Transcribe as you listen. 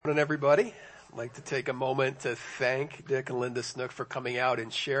Good morning, everybody. I'd like to take a moment to thank Dick and Linda Snook for coming out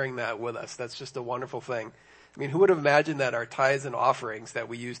and sharing that with us. That's just a wonderful thing. I mean, who would have imagined that our tithes and offerings that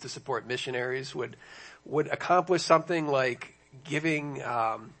we use to support missionaries would accomplish something like giving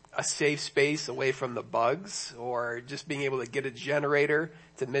a safe space away from the bugs, or just being able to get a generator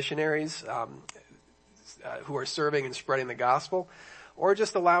to missionaries who are serving and spreading the gospel, or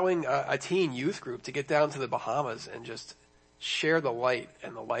just allowing a teen youth group to get down to the Bahamas and just share the light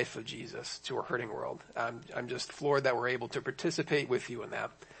and the life of Jesus to a hurting world. I'm just floored that we're able to participate with you in that.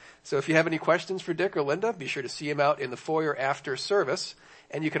 So if you have any questions for Dick or Linda, be sure to see them out in the foyer after service.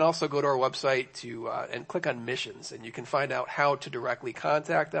 And you can also go to our website and click on missions, and you can find out how to directly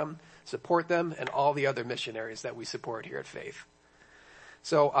contact them, support them, and all the other missionaries that we support here at Faith.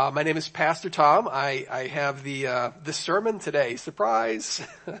 So my name is Pastor Tom. I have the sermon today. Surprise!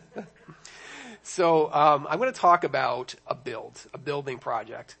 So I'm going to talk about a building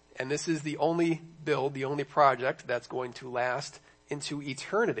project. And this is the only project that's going to last into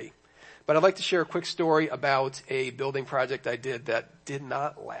eternity. But I'd like to share a quick story about a building project I did that did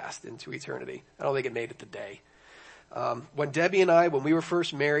not last into eternity. I don't think it made it today. When Debbie and I, when we were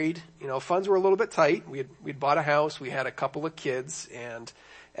first married, funds were a little bit tight. We'd bought a house, we had a couple of kids, and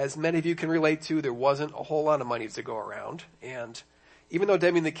as many of you can relate to, there wasn't a whole lot of money to go around. And even though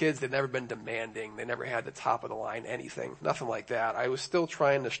Debbie and the kids, they'd never been demanding, they never had the top of the line anything, nothing like that, I was still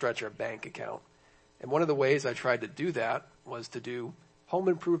trying to stretch our bank account. And one of the ways I tried to do that was to do home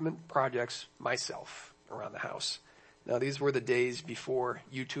improvement projects myself around the house. Now, these were the days before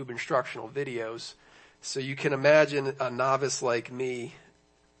YouTube instructional videos, so you can imagine a novice like me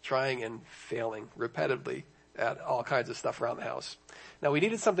trying and failing repetitively at all kinds of stuff around the house. Now, we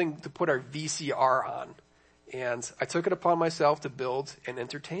needed something to put our VCR on, and I took it upon myself to build an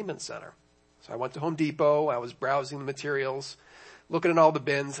entertainment center. So I went to Home Depot, I was browsing the materials, looking at all the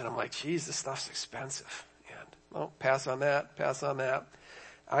bins, and I'm like, geez, this stuff's expensive. And, pass on that.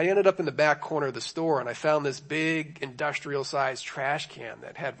 I ended up in the back corner of the store, and I found this big industrial-sized trash can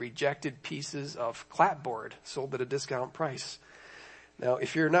that had rejected pieces of clapboard sold at a discount price. Now,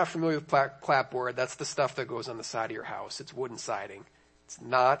 if you're not familiar with clapboard, that's the stuff that goes on the side of your house. It's wooden siding. It's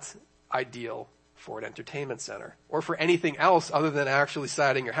not ideal for an entertainment center or for anything else other than actually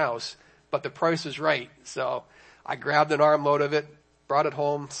siding your house. But the price was right. So I grabbed an armload of it, brought it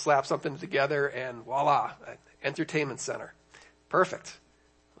home, slapped something together, and voila, an entertainment center. Perfect.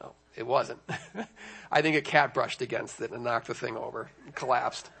 Well, it wasn't. I think a cat brushed against it and knocked the thing over and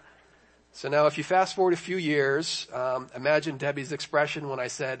collapsed. So now if you fast forward a few years, imagine Debbie's expression when I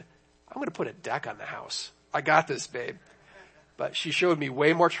said, I'm going to put a deck on the house. I got this, babe. But she showed me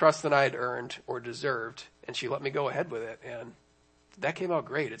way more trust than I had earned or deserved, and she let me go ahead with it. And that came out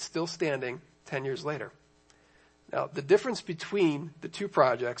great. It's still standing 10 years later. Now, the difference between the two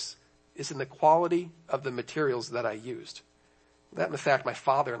projects is in the quality of the materials that I used. That, in fact, my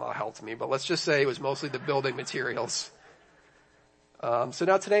father-in-law helped me, but let's just say it was mostly the building materials. So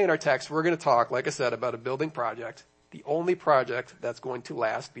now today in our text, we're going to talk, like I said, about a building project, the only project that's going to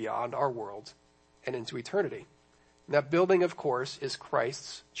last beyond our world and into eternity. And that building, of course, is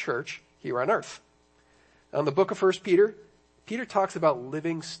Christ's church here on earth. Now, in the book of 1 Peter, Peter talks about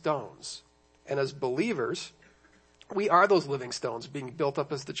living stones. And as believers, we are those living stones being built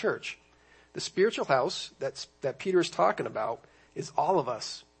up as the church. The spiritual house that Peter is talking about is all of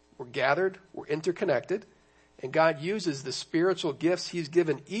us. We're gathered, we're interconnected, and God uses the spiritual gifts he's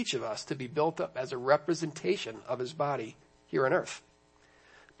given each of us to be built up as a representation of his body here on earth.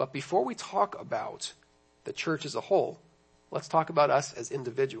 But before we talk about the church as a whole, let's talk about us as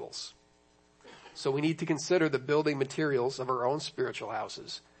individuals. So we need to consider the building materials of our own spiritual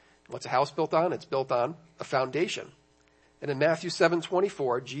houses. What's a house built on? It's built on a foundation. And in Matthew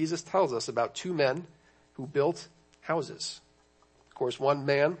 7:24, Jesus tells us about two men who built houses. Of course, one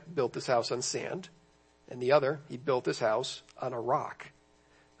man built this house on sand, and the other, he built this house on a rock.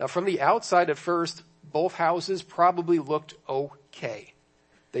 Now, from the outside at first, both houses probably looked okay.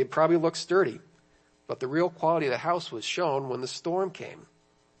 They probably looked sturdy. But the real quality of the house was shown when the storm came.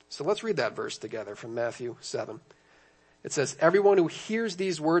 So let's read that verse together from Matthew 7. It says, everyone who hears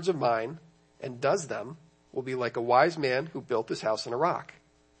these words of mine and does them will be like a wise man who built his house on a rock.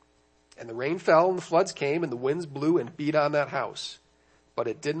 And the rain fell and the floods came and the winds blew and beat on that house. But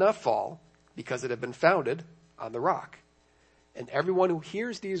it did not fall because it had been founded on the rock. And everyone who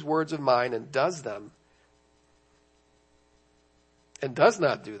hears these words of mine and does them and does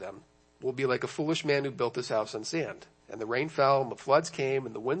not do them will be like a foolish man who built his house on sand. And the rain fell, and the floods came,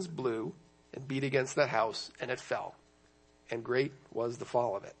 and the winds blew and beat against that house, and it fell. And great was the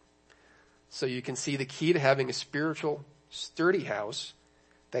fall of it. So you can see the key to having a spiritual, sturdy house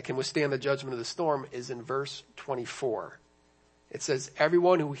that can withstand the judgment of the storm is in verse 24. It says,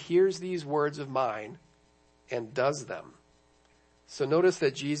 everyone who hears these words of mine and does them. So notice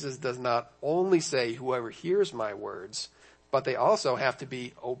that Jesus does not only say whoever hears my words, but they also have to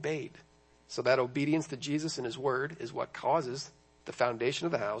be obeyed. So that obedience to Jesus and his word is what causes the foundation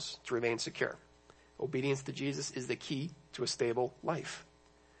of the house to remain secure. Obedience to Jesus is the key to a stable life.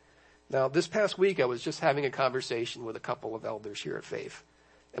 Now, this past week, I was just having a conversation with a couple of elders here at Faith.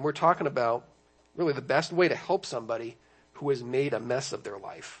 And we're talking about really the best way to help somebody who has made a mess of their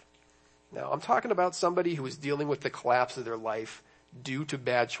life. Now, I'm talking about somebody who is dealing with the collapse of their life due to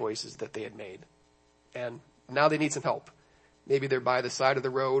bad choices that they had made. And now they need some help. Maybe they're by the side of the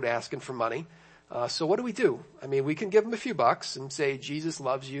road asking for money. So what do? I mean, we can give them a few bucks and say, Jesus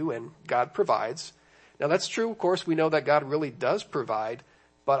loves you and God provides. Now, that's true. Of course, we know that God really does provide.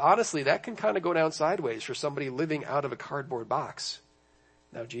 But honestly, that can kind of go down sideways for somebody living out of a cardboard box.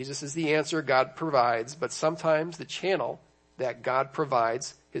 Now, Jesus is the answer. God provides. But sometimes the channel that God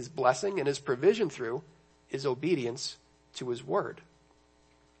provides his blessing and his provision through is obedience to his word.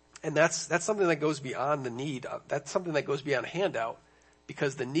 And that's something that goes beyond the need. That's something that goes beyond handout,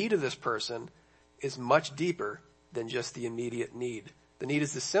 because the need of this person is much deeper than just the immediate need. The need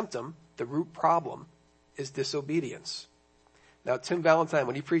is the symptom. The root problem is disobedience. Now, Tim Valentine,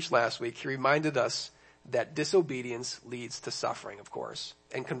 when he preached last week, he reminded us that disobedience leads to suffering, of course.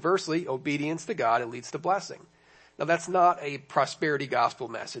 And conversely, obedience to God, it leads to blessing. Now, that's not a prosperity gospel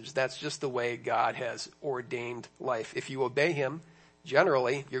message. That's just the way God has ordained life. If you obey him,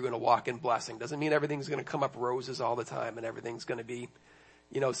 generally, you're going to walk in blessing. Doesn't mean everything's going to come up roses all the time and everything's going to be,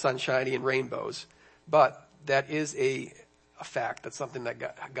 sunshiny and rainbows. But that is a fact. That's something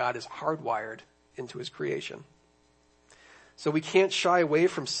that God has hardwired into his creation. So we can't shy away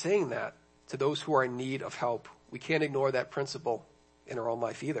from saying that to those who are in need of help. We can't ignore that principle in our own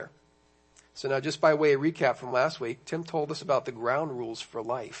life either. So now, just by way of recap from last week, Tim told us about the ground rules for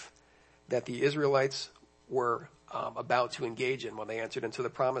life that the Israelites were about to engage in when they entered into the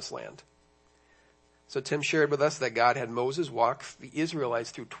promised land. So Tim shared with us that God had Moses walk the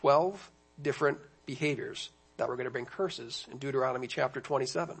Israelites through 12 different behaviors that were going to bring curses in Deuteronomy chapter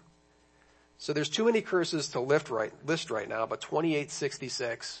 27. So there's too many curses to list right now, but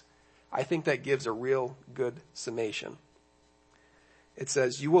 2866, I think that gives a real good summation. It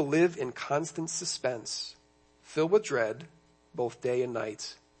says, you will live in constant suspense, filled with dread, both day and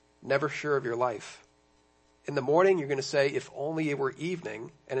night, never sure of your life. In the morning, you're going to say, if only it were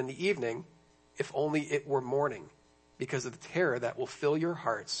evening, and in the evening, if only it were morning, because of the terror that will fill your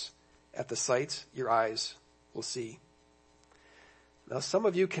hearts at the sight your eyes will see. Now, some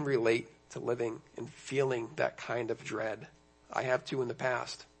of you can relate to living and feeling that kind of dread. I have too in the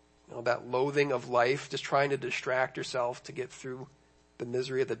past. That loathing of life, just trying to distract yourself to get through the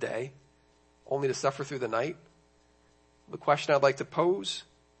misery of the day, only to suffer through the night. The question I'd like to pose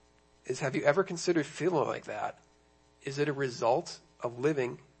is, have you ever considered feeling like that? Is it a result of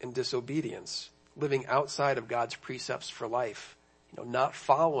living in disobedience, living outside of God's precepts for life, not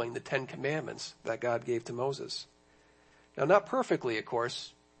following the 10 commandments that God gave to Moses? Now, not perfectly, of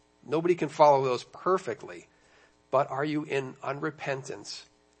course. Nobody can follow those perfectly. But are you in unrepentant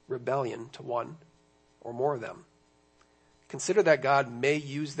rebellion to one or more of them? Consider that God may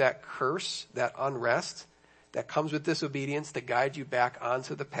use that curse, that unrest that comes with disobedience to guide you back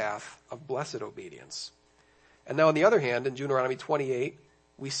onto the path of blessed obedience. And now on the other hand, in Deuteronomy 28,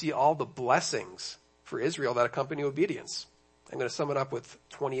 we see all the blessings for Israel that accompany obedience. I'm going to sum it up with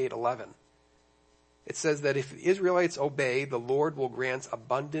 28:11. It says that if the Israelites obey, the Lord will grant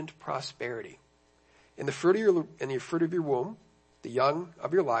abundant prosperity in the fruit of your womb, the young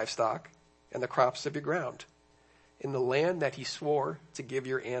of your livestock, and the crops of your ground, in the land that he swore to give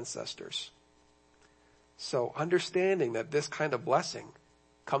your ancestors. So understanding that this kind of blessing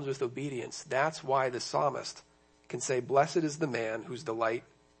comes with obedience, that's why the psalmist can say, blessed is the man whose delight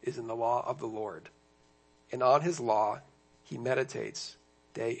is in the law of the Lord, and on his law he meditates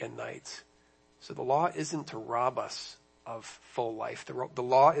day and night. So the law isn't to rob us of full life. The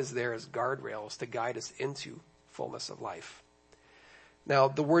law is there as guardrails to guide us into fullness of life. Now,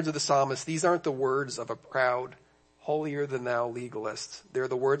 the words of the psalmist, these aren't the words of a proud, holier-than-thou legalist. They're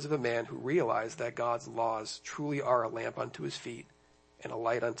the words of a man who realized that God's laws truly are a lamp unto his feet and a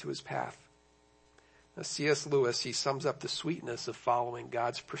light unto his path. Now, C.S. Lewis, he sums up the sweetness of following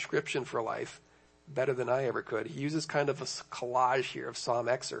God's prescription for life better than I ever could. He uses kind of a collage here of psalm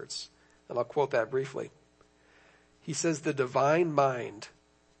excerpts, and I'll quote that briefly. He says, the divine mind,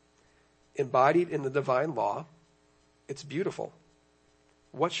 embodied in the divine law, it's beautiful.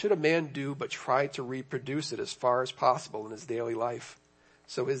 What should a man do but try to reproduce it as far as possible in his daily life?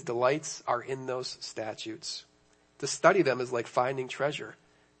 So his delights are in those statutes. To study them is like finding treasure.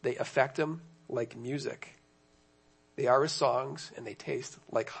 They affect him like music. They are his songs, and they taste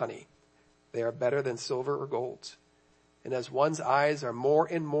like honey. They are better than silver or gold. And as one's eyes are more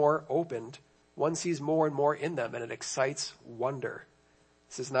and more opened, one sees more and more in them, and it excites wonder.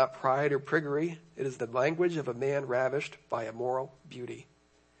 This is not pride or priggery. It is the language of a man ravished by immoral beauty.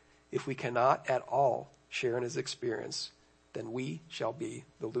 If we cannot at all share in his experience, then we shall be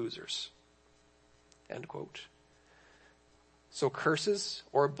the losers. End quote. So curses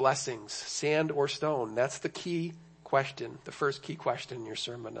or blessings, sand or stone, that's the key question, the first key question in your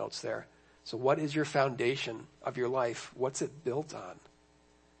sermon notes there. So what is your foundation of your life? What's it built on?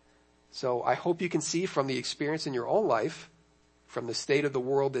 So I hope you can see from the experience in your own life, from the state of the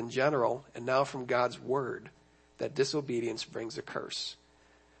world in general, and now from God's word, that disobedience brings a curse.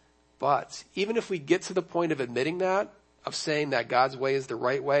 But even if we get to the point of admitting that, of saying that God's way is the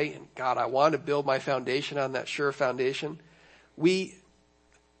right way, and God, I want to build my foundation on that sure foundation, we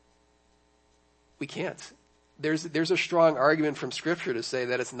can't. There's a strong argument from Scripture to say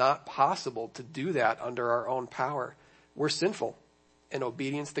that it's not possible to do that under our own power. We're sinful, and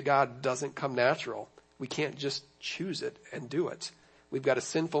obedience to God doesn't come natural. We can't just choose it and do it. We've got a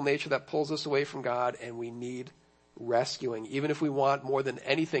sinful nature that pulls us away from God, and we need rescuing, even if we want more than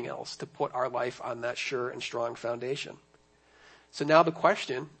anything else to put our life on that sure and strong foundation. So now the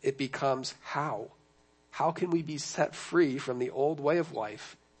question, it becomes how? How can we be set free from the old way of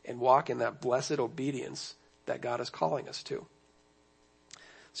life and walk in that blessed obedience that God is calling us to?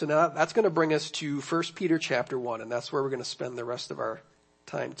 So now that's going to bring us to 1 Peter chapter 1, and that's where we're going to spend the rest of our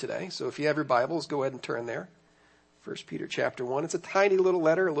time today. So if you have your Bibles, go ahead and turn there. 1 Peter chapter 1. It's a tiny little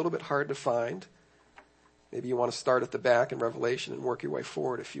letter, a little bit hard to find. Maybe you want to start at the back in Revelation and work your way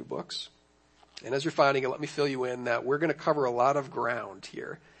forward a few books. And as you're finding it, let me fill you in that we're going to cover a lot of ground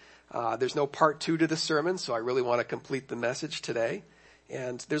here. There's no part 2 to the sermon, so I really want to complete the message today.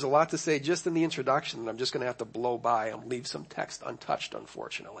 And there's a lot to say just in the introduction, and I'm just going to have to blow by and leave some text untouched,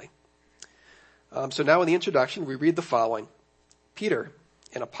 unfortunately. So now in the introduction, we read the following. Peter,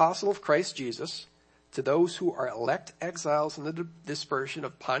 an apostle of Christ Jesus, to those who are elect exiles in the dispersion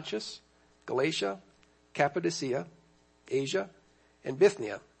of Pontus, Galatia, Cappadocia, Asia, and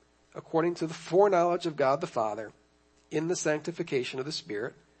Bithynia, according to the foreknowledge of God the Father, in the sanctification of the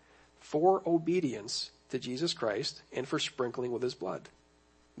Spirit, for obedience to Jesus Christ, and for sprinkling with his blood.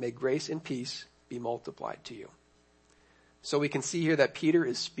 May grace and peace be multiplied to you. So we can see here that Peter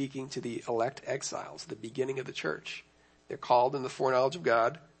is speaking to the elect exiles, the beginning of the church. They're called in the foreknowledge of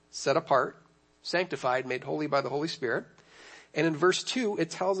God, set apart, sanctified, made holy by the Holy Spirit. And in verse 2, it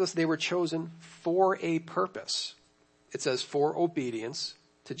tells us they were chosen for a purpose. It says for obedience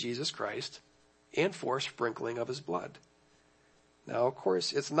to Jesus Christ and for sprinkling of his blood. Now, of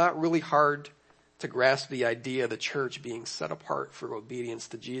course, it's not really hard to grasp the idea of the church being set apart for obedience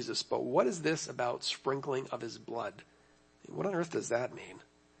to Jesus, but what is this about sprinkling of his blood? What on earth does that mean?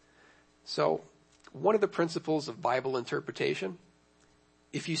 So, one of the principles of Bible interpretation,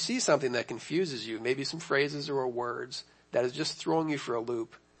 if you see something that confuses you, maybe some phrases or words that is just throwing you for a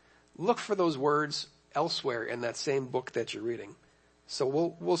loop, look for those words elsewhere in that same book that you're reading.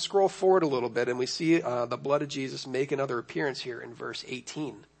 So we'll scroll forward a little bit, and we see the blood of Jesus make another appearance here in verse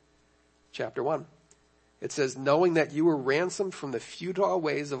 18, chapter 1. It says, knowing that you were ransomed from the futile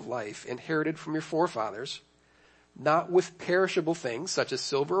ways of life inherited from your forefathers, not with perishable things such as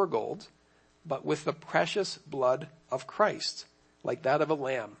silver or gold, but with the precious blood of Christ, like that of a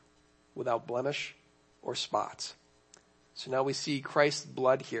lamb, without blemish or spot. So now we see Christ's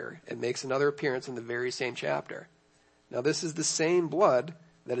blood here. It makes another appearance in the very same chapter. Now this is the same blood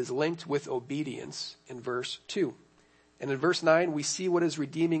that is linked with obedience in verse 2. And in verse 9, we see what is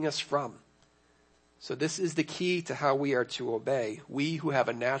redeeming us from. So this is the key to how we are to obey, we who have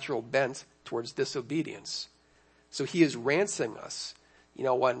a natural bent towards disobedience. So he is ransoming us. You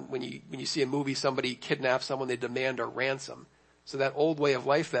know, when you see a movie, somebody kidnaps someone, they demand a ransom. So that old way of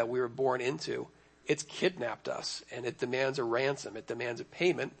life that we were born into, it's kidnapped us, and it demands a ransom. It demands a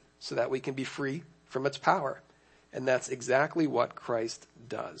payment so that we can be free from its power. And that's exactly what Christ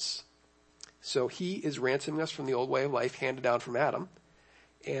does. So he is ransoming us from the old way of life handed down from Adam,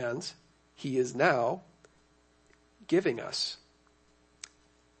 and he is now giving us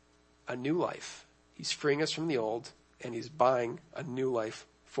a new life. He's freeing us from the old, and he's buying a new life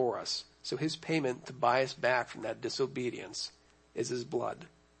for us. So his payment to buy us back from that disobedience is his blood.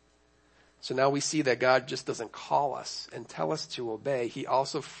 So now we see that God just doesn't call us and tell us to obey. He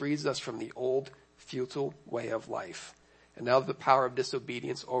also frees us from the old futile way of life. And now the power of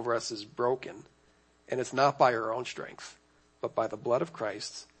disobedience over us is broken. And it's not by our own strength. but by the blood of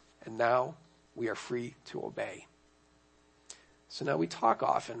Christ, and now we are free to obey. So now we talk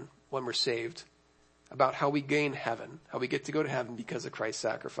often when we're saved about how we gain heaven, how we get to go to heaven because of Christ's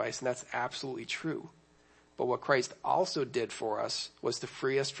sacrifice, and that's absolutely true. But what Christ also did for us was to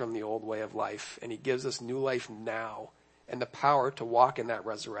free us from the old way of life, and he gives us new life now and the power to walk in that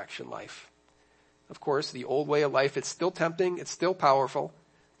resurrection life. Of course, the old way of life, it's still tempting, it's still powerful,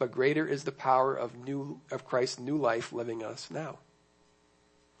 but greater is the power of Christ's new life living us now.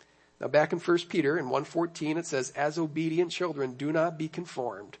 Now back in 1 Peter in 1:14 it says, as obedient children, do not be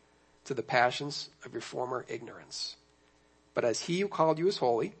conformed to the passions of your former ignorance. But as he who called you is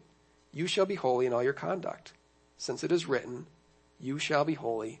holy, you shall be holy in all your conduct, since it is written, you shall be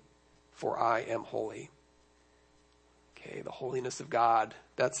holy, for I am holy. Okay, the holiness of God,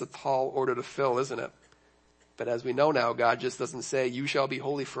 that's a tall order to fill, isn't it? But as we know now, God just doesn't say, you shall be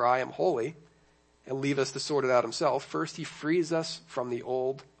holy, for I am holy, and leave us to sort it out himself. First, he frees us from the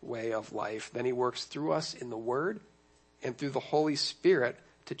old way of life. Then he works through us in the Word and through the Holy Spirit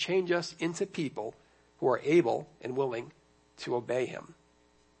to change us into people who are able and willing to obey him.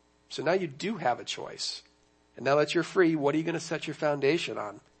 So now you do have a choice. And now that you're free, what are you going to set your foundation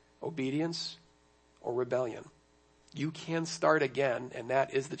on? Obedience or rebellion? You can start again, and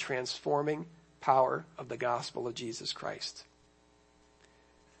that is the transforming power of the gospel of Jesus Christ.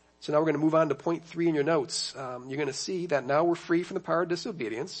 So now we're going to move on to point 3 in your notes. You're going to see that now we're free from the power of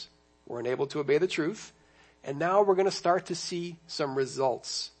disobedience. We're enabled to obey the truth. And now we're going to start to see some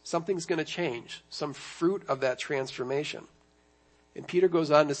results. Something's going to change, some fruit of that transformation. And Peter goes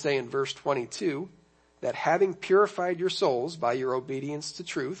on to say in verse 22 that having purified your souls by your obedience to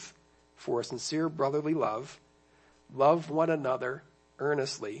truth for a sincere brotherly love, love one another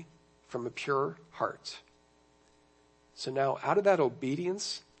earnestly from a pure heart. So now out of that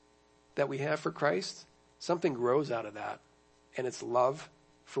obedience that we have for Christ, something grows out of that, and it's love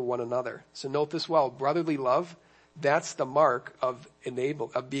for one another. So note this well, brotherly love, that's the mark of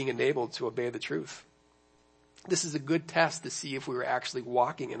being enabled to obey the truth. This is a good test to see if we were actually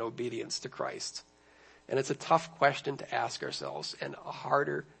walking in obedience to Christ. And it's a tough question to ask ourselves, and a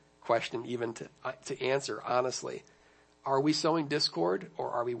harder question even to answer honestly. Are we sowing discord,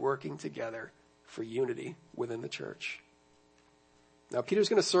 or are we working together for unity within the church? Now Peter's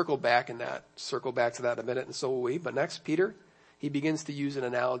going to circle back to that in a minute, and so will we. But next, Peter, he begins to use an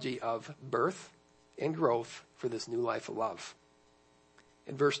analogy of birth and growth for this new life of love.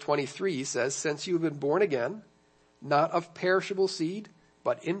 In verse 23, he says, since you have been born again, not of perishable seed,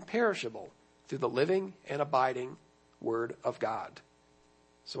 but imperishable, through the living and abiding word of God.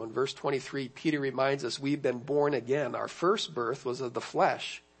 So in verse 23, Peter reminds us we've been born again. Our first birth was of the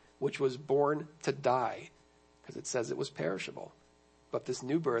flesh, which was born to die, because it says it was perishable. But this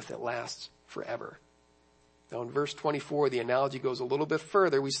new birth, it lasts forever. Now in verse 24, the analogy goes a little bit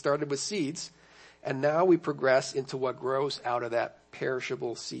further. We started with seeds, and now we progress into what grows out of that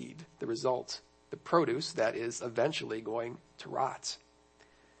perishable seed, the result, the produce that is eventually going to rot.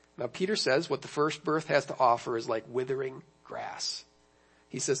 Now Peter says what the first birth has to offer is like withering grass.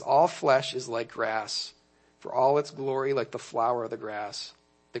 He says all flesh is like grass, for all its glory like the flower of the grass.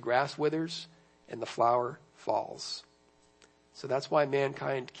 The grass withers and the flower falls. So that's why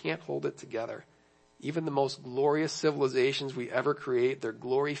mankind can't hold it together. Even the most glorious civilizations we ever create, their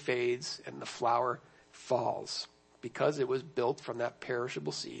glory fades and the flower falls because it was built from that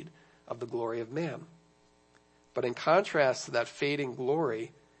perishable seed of the glory of man. But in contrast to that fading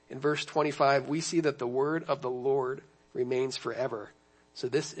glory, in verse 25, we see that the word of the Lord remains forever. So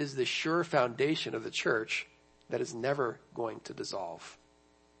this is the sure foundation of the church that is never going to dissolve.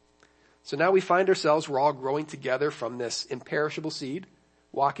 So now we find ourselves, we're all growing together from this imperishable seed,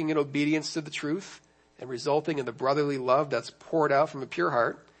 walking in obedience to the truth, and resulting in the brotherly love that's poured out from a pure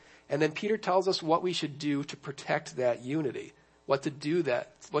heart. And then Peter tells us what we should do to protect that unity, what to do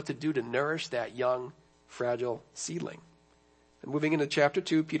to nourish that young, fragile seedling. And moving into chapter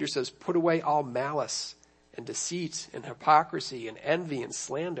 2, Peter says, put away all malice and deceit and hypocrisy and envy and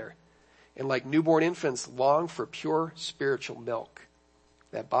slander. And like newborn infants, long for pure spiritual milk,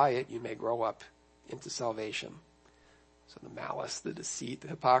 that by it you may grow up into salvation. So the malice, the deceit, the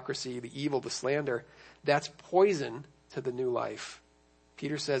hypocrisy, the evil, the slander, that's poison to the new life.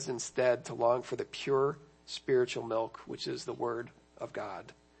 Peter says instead to long for the pure spiritual milk, which is the word of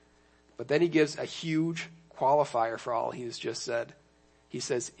God. But then he gives a huge qualifier for all he has just said. He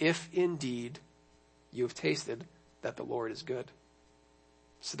says, if indeed you have tasted that the Lord is good.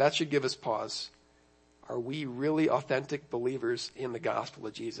 So that should give us pause. Are we really authentic believers in the gospel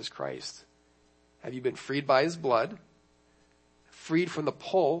of Jesus Christ? Have you been freed by his blood, freed from the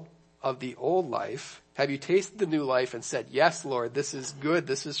pull of the old life? Have you tasted the new life and said, yes, Lord, this is good.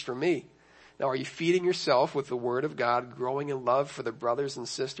 This is for me. Now, are you feeding yourself with the word of God, growing in love for the brothers and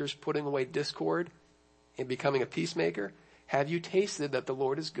sisters, putting away discord and becoming a peacemaker? Have you tasted that the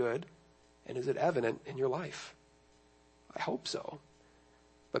Lord is good, and is it evident in your life? I hope so.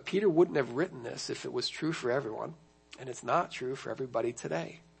 But Peter wouldn't have written this if it was true for everyone, and it's not true for everybody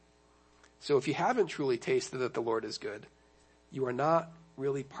today. So if you haven't truly tasted that the Lord is good, you are not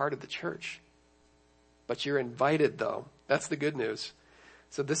really part of the church. But you're invited, though. That's the good news.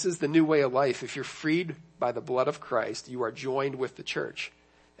 So this is the new way of life. If you're freed by the blood of Christ, you are joined with the church.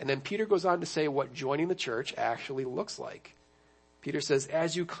 And then Peter goes on to say what joining the church actually looks like. Peter says,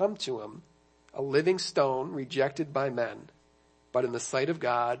 as you come to him, a living stone rejected by men, but in the sight of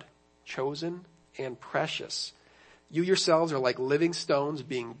God, chosen and precious. You yourselves are like living stones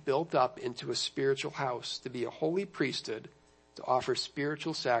being built up into a spiritual house to be a holy priesthood, to offer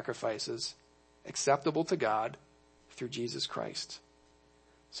spiritual sacrifices acceptable to God through Jesus Christ.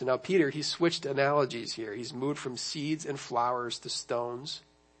 So now Peter, he switched analogies here. He's moved from seeds and flowers to stones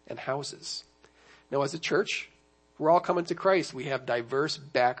and houses. Now as a church, we're all coming to Christ. We have diverse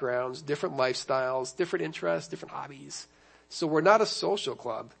backgrounds, different lifestyles, different interests, different hobbies. So we're not a social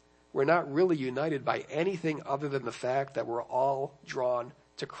club. We're not really united by anything other than the fact that we're all drawn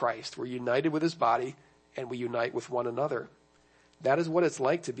to Christ. We're united with his body, and we unite with one another. That is what it's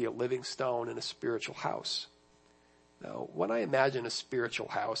like to be a living stone in a spiritual house. Now, when I imagine a spiritual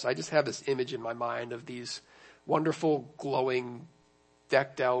house, I just have this image in my mind of these wonderful, glowing,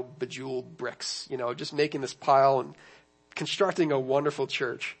 decked out, bejeweled bricks, just making this pile and constructing a wonderful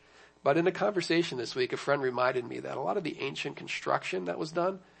church. But in a conversation this week, a friend reminded me that a lot of the ancient construction that was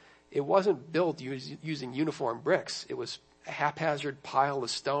done, it wasn't built using uniform bricks. It was a haphazard pile of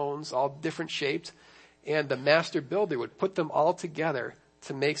stones, all different shaped, and the master builder would put them all together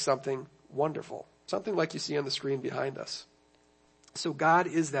to make something wonderful, something like you see on the screen behind us. So God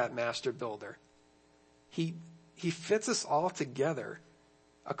is that master builder. He fits us all together,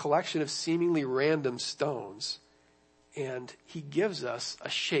 a collection of seemingly random stones, and he gives us a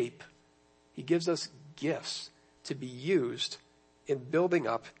shape. He gives us gifts to be used in building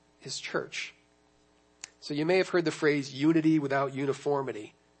up his church. So you may have heard the phrase unity without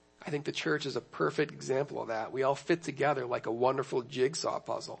uniformity. I think the church is a perfect example of that. We all fit together like a wonderful jigsaw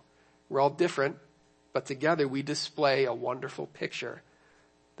puzzle. We're all different, but together we display a wonderful picture,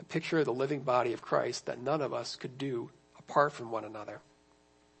 the picture of the living body of Christ that none of us could do apart from one another.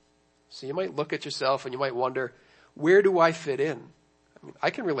 So you might look at yourself and you might wonder, where do I fit in? I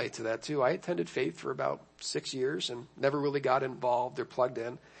can relate to that too. I attended faith for about 6 years and never really got involved or plugged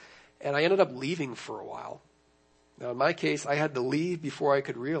in. And I ended up leaving for a while. Now in my case, I had to leave before I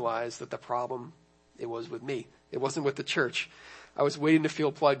could realize that the problem, it was with me. It wasn't with the church. I was waiting to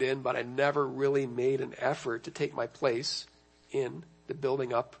feel plugged in, but I never really made an effort to take my place in the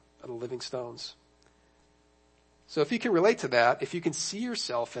building up of the living stones. So if you can relate to that, if you can see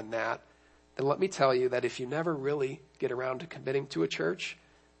yourself in that, then let me tell you that if you never really get around to committing to a church,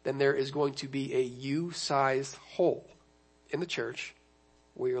 then there is going to be a U-sized hole in the church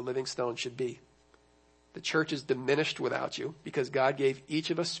where your living stone should be. The church is diminished without you because God gave each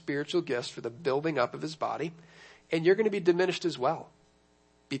of us spiritual gifts for the building up of his body, and you're going to be diminished as well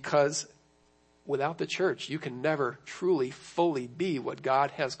because without the church, you can never truly, fully be what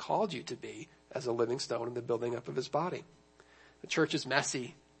God has called you to be as a living stone in the building up of his body. The church is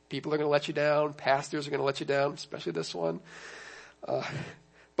messy. People are going to let you down. Pastors are going to let you down, especially this one.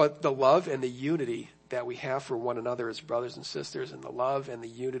 But the love and the unity that we have for one another as brothers and sisters, and the love and the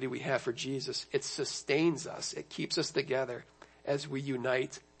unity we have for Jesus, it sustains us. It keeps us together as we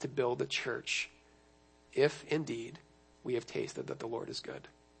unite to build a church, if indeed we have tasted that the Lord is good.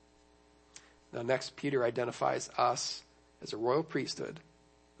 Now next, Peter identifies us as a royal priesthood,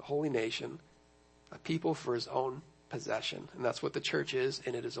 a holy nation, a people for his own possession. And that's what the church is,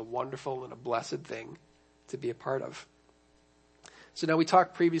 and it is a wonderful and a blessed thing to be a part of. So now we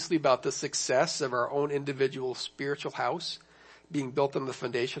talked previously about the success of our own individual spiritual house being built on the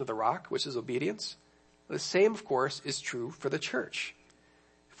foundation of the rock, which is obedience. The same, of course, is true for the church.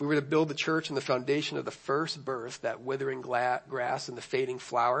 If we were to build the church on the foundation of the first birth, that withering grass and the fading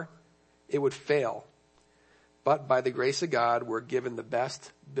flower, it would fail. But by the grace of God, we're given the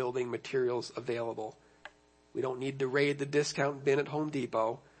best building materials available. We don't need to raid the discount bin at Home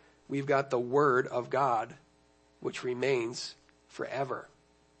Depot. We've got the Word of God, which remains forever.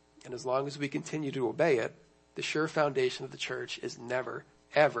 And as long as we continue to obey it, the sure foundation of the church is never,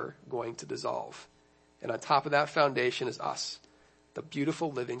 ever going to dissolve. And on top of that foundation is us, the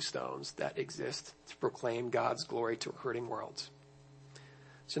beautiful living stones that exist to proclaim God's glory to a hurting world.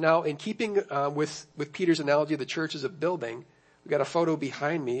 So now, in keeping with Peter's analogy of the church as a building, we've got a photo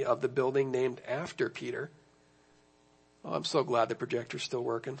behind me of the building named after Peter. Oh, I'm so glad the projector's still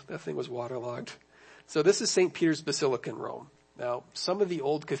working. That thing was waterlogged. So this is St. Peter's Basilica in Rome. Now, some of the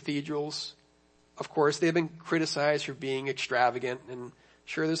old cathedrals, of course, they've been criticized for being extravagant, and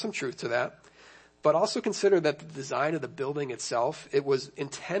sure, there's some truth to that. But also consider that the design of the building itself, it was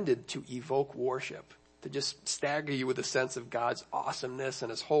intended to evoke worship, to just stagger you with a sense of God's awesomeness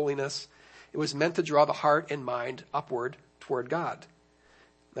and his holiness. It was meant to draw the heart and mind upward toward God.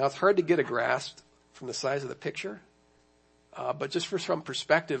 Now, it's hard to get a grasp from the size of the picture, but just for some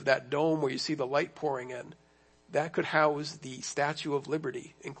perspective, that dome where you see the light pouring in, that could house the Statue of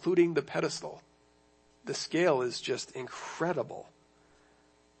Liberty, including the pedestal. The scale is just incredible.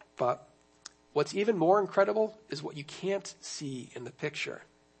 But what's even more incredible is what you can't see in the picture.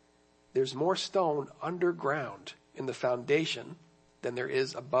 There's more stone underground in the foundation than there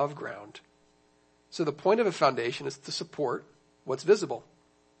is above ground. So the point of a foundation is to support what's visible.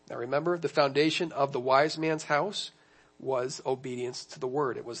 Now remember, the foundation of the wise man's house was obedience to the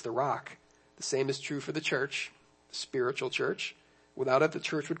word. It was the rock. The same is true for the church, the spiritual church. Without it, the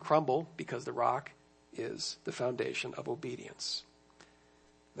church would crumble because the rock is the foundation of obedience.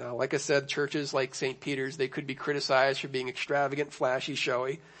 Now, like I said, churches like St. Peter's, they could be criticized for being extravagant, flashy,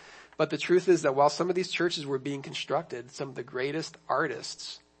 showy. But the truth is that while some of these churches were being constructed, some of the greatest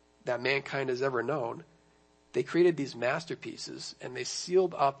artists that mankind has ever known, they created these masterpieces and they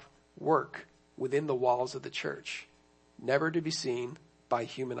sealed up work within the walls of the church, never to be seen by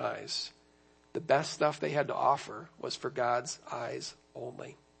human eyes. The best stuff they had to offer was for God's eyes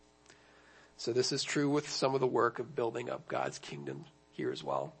only. So this is true with some of the work of building up God's kingdom here as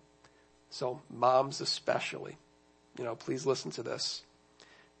well. So moms especially, please listen to this.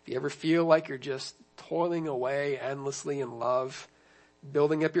 If you ever feel like you're just toiling away endlessly in love,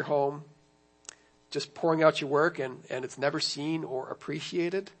 building up your home, just pouring out your work and it's never seen or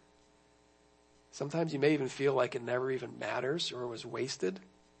appreciated, sometimes you may even feel like it never even matters or was wasted.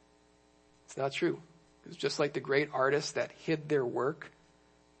 It's not true. It's just like the great artists that hid their work.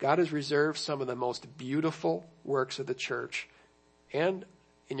 God has reserved some of the most beautiful works of the church and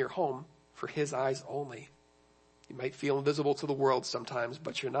in your home for his eyes only. You might feel invisible to the world sometimes,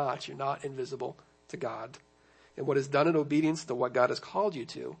 but you're not. You're not invisible to God. And what is done in obedience to what God has called you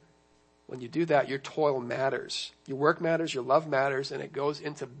to, when you do that, your toil matters. Your work matters, your love matters, and it goes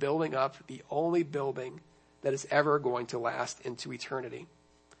into building up the only building that is ever going to last into eternity.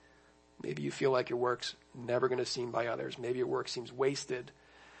 Maybe you feel like your work's never going to be seen by others. Maybe your work seems wasted,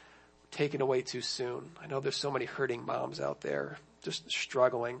 taken away too soon. I know there's so many hurting moms out there just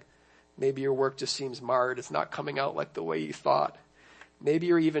struggling. Maybe your work just seems marred. It's not coming out like the way you thought. Maybe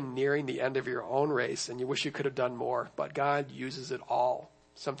you're even nearing the end of your own race and you wish you could have done more, but God uses it all,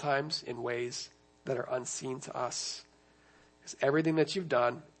 sometimes in ways that are unseen to us. Because everything that you've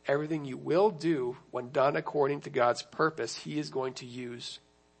done, everything you will do when done according to God's purpose, he is going to use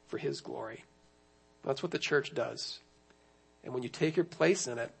for his glory. That's what the church does. And when you take your place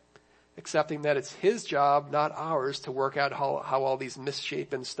in it, accepting that it's his job, not ours, to work out how all these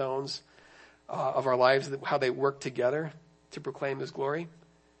misshapen stones of our lives, how they work together to proclaim his glory.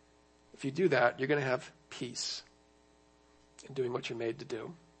 If you do that, you're going to have peace in doing what you're made to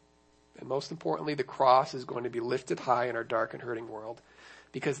do. And most importantly, the cross is going to be lifted high in our dark and hurting world,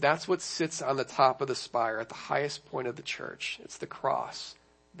 because that's what sits on the top of the spire at the highest point of the church. It's the cross.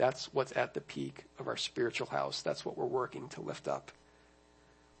 That's what's at the peak of our spiritual house. That's what we're working to lift up.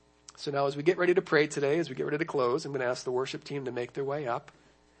 So now as we get ready to pray today, as we get ready to close, I'm going to ask the worship team to make their way up.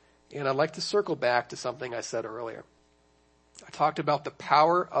 And I'd like to circle back to something I said earlier. I talked about the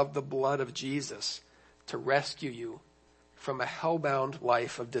power of the blood of Jesus to rescue you from a hellbound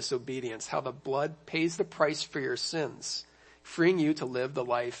life of disobedience, how the blood pays the price for your sins, freeing you to live the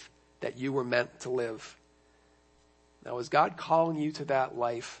life that you were meant to live. Now, is God calling you to that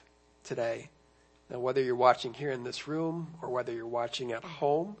life today? Now, whether you're watching here in this room or whether you're watching at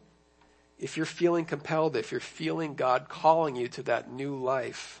home, if you're feeling compelled, if you're feeling God calling you to that new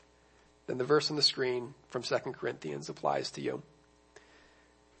life, then the verse on the screen from 2 Corinthians applies to you.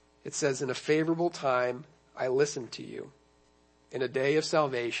 It says, "In a favorable time, I listened to you. In a day of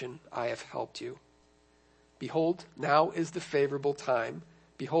salvation, I have helped you. Behold, now is the favorable time.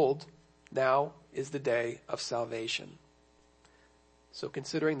 Behold, now is the day of salvation." So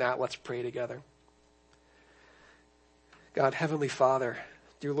considering that, let's pray together. God, Heavenly Father,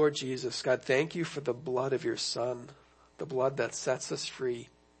 dear Lord Jesus, God, thank you for the blood of your Son, the blood that sets us free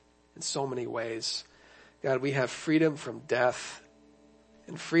in so many ways. God, we have freedom from death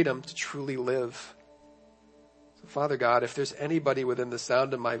and freedom to truly live. So Father God, if there's anybody within the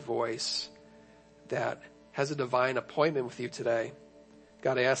sound of my voice that has a divine appointment with you today,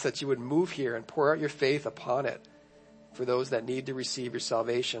 God, I ask that you would move here and pour out your faith upon it for those that need to receive your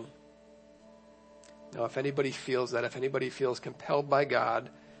salvation. Now, if anybody feels compelled by God,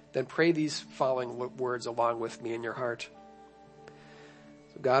 then pray these following words along with me in your heart.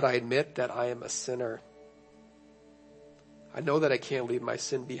 So God, I admit that I am a sinner. I know that I can't leave my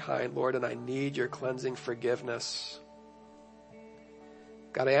sin behind, Lord, and I need your cleansing forgiveness.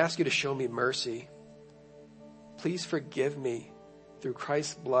 God, I ask you to show me mercy. Please forgive me through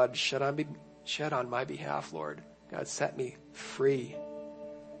Christ's blood shed on my behalf, Lord. God, set me free.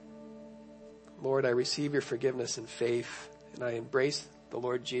 Lord, I receive your forgiveness in faith, and I embrace the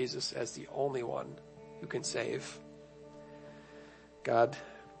Lord Jesus as the only one who can save. God,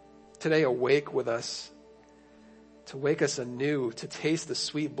 today awake with us, to wake us anew, to taste the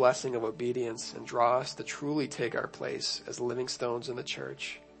sweet blessing of obedience and draw us to truly take our place as living stones in the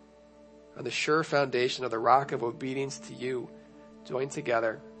church. On the sure foundation of the rock of obedience to you, joined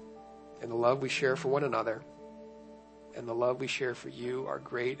together in the love we share for one another and the love we share for you, our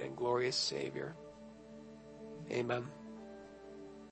great and glorious Savior. Amen.